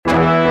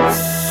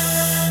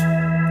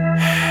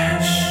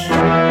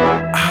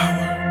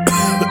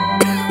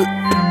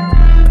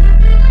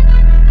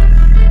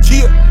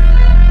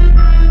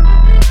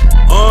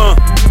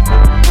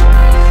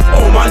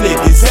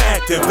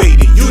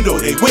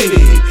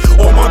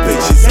All my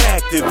bitches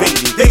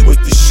activated, they with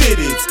the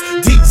shitteds.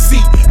 DC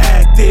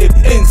active,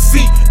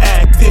 NC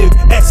active,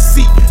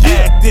 SC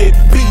active,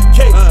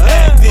 BK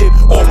active.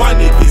 All my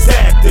niggas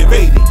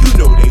activated, you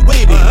know they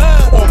with it.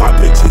 All my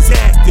bitches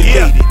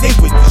activated, they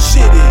with the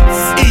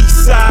shitteds.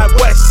 East side,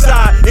 west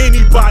side,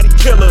 anybody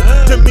killer.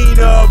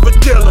 Demeanor of a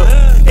dealer,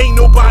 ain't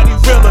nobody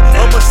realer.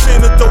 I'm a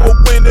sinner, though a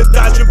winner,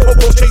 dodging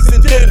popo,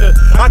 chasing dinner.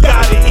 I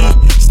gotta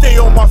eat, stay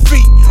on my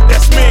feet,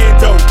 that's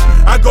Mando.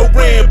 I go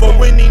Rambo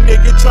when these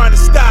niggas tryna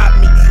stop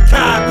me.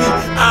 Copy,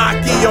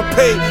 Aki, I'm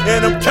paid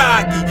and I'm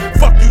cocky.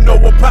 Fuck you, no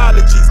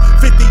apologies.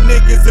 50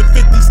 niggas in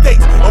 50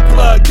 states, I'm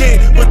plugged in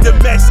with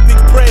domestic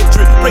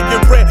brethren.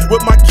 Breaking bread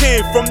with my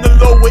kin from the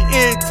lower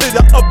end to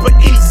the upper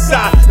east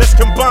side. Let's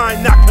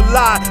combine, not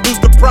collide, lose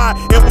the pride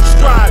and we'll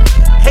strive.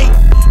 Hate,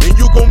 and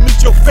you gon'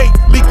 meet your fate.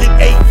 Leaking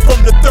 8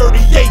 from the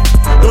 38.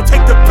 Don't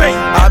take the bait.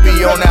 I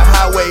be on the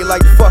highway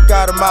like fuck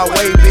out of my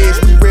way, bitch.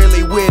 We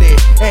really with it.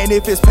 And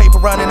if it's paper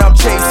running, I'm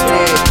chasing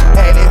it.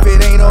 And if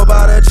it ain't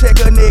about a check,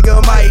 a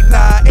nigga might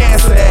not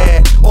answer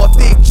that. Or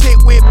thick chick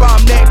with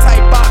bomb neck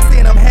type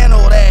boxing, I'm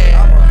handle that.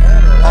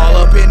 All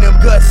up in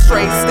them guts,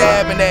 straight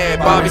stabbing that.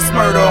 Bobby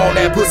Smurder on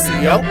that pussy,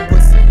 yo.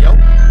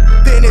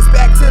 Then it's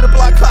back to the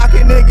block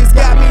clocking, niggas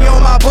got me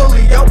on my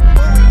bully, yo.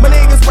 My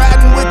niggas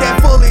riding with that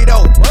fully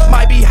though.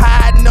 Might be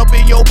hiding up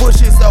in your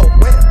bushes though,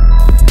 but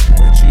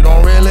you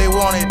don't really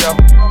want it though.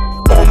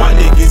 All my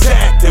niggas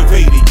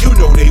activated, you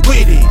know they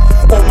with it.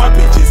 All my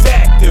bitches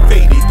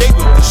activated, they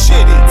with the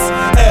shitteds.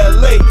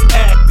 LA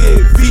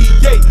active,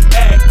 VA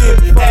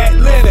active,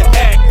 Atlanta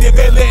active,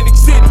 Atlantic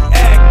City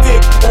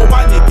active. All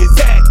my niggas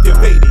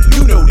activated,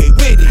 you know they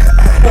with it.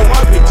 All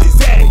my bitches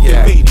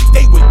activated,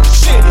 they with the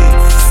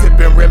shitteds.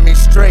 Sippin' Remy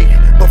straight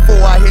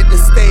before I hit the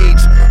stage.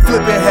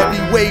 Flippin'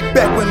 heavyweight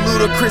back when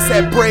Ludacris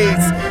had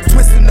braids.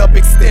 Twisting up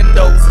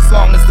extendos as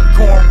long as them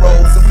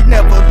cornrows. And we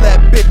never let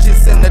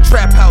bitches in the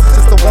trap house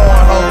just to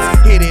warn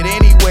hoes. Hit it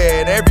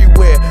anywhere and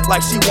everywhere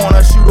like she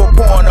wanna shoot a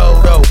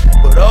porno though.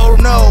 But oh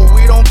no,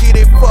 we don't get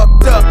it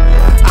fucked up.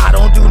 I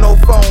don't do no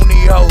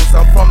phony hoes.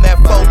 I'm from that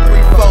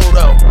 4-3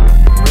 though.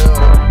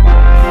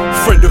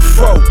 Friend of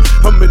foe,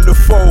 I'm in the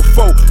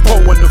 4-4,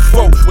 in the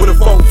foe with a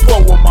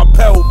 4-4 on my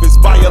pelvis,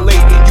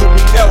 violating you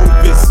mean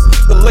Elvis.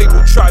 The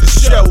label try to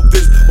shelve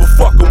this, but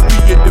fuck 'em,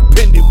 we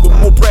independent with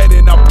more bread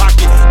in our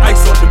pocket,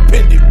 ice on the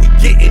pendant, we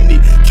getting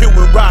it. Kill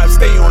and ride,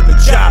 stay on the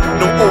job,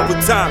 no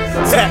overtime,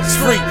 tax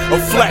free or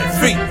flat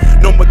fee,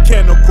 no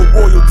mechanical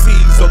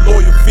royalties or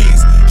lawyer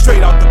fees.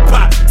 Straight out the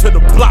pot to the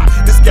block,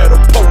 this ghetto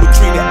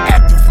poetry to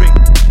activate.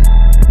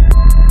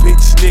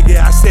 Bitch nigga,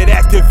 I said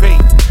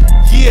activate.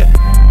 Yeah,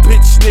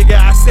 bitch nigga,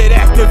 I said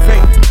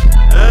activate.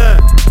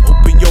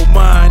 Open your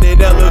mind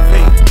and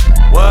elevate.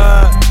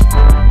 What?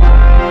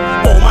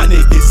 All my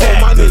niggas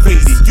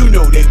activated, you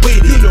know they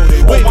with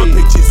it. All my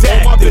bitches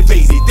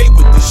activated, they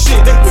with the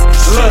shit.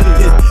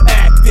 London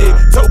active,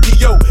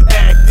 Tokyo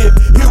active,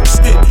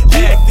 Houston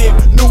active,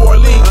 New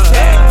Orleans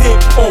active.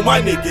 All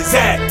my niggas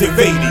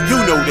activated, you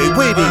know they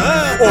with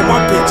it. All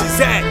my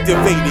bitches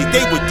activated,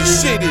 they with the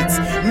shitteds.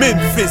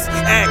 Memphis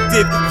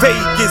active,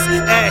 Vegas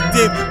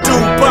active,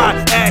 Dubai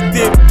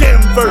active,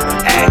 Denver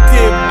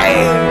active,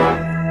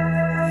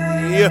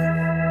 and yeah.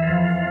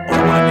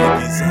 All my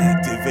niggas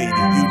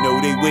activated, you know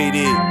they with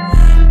it.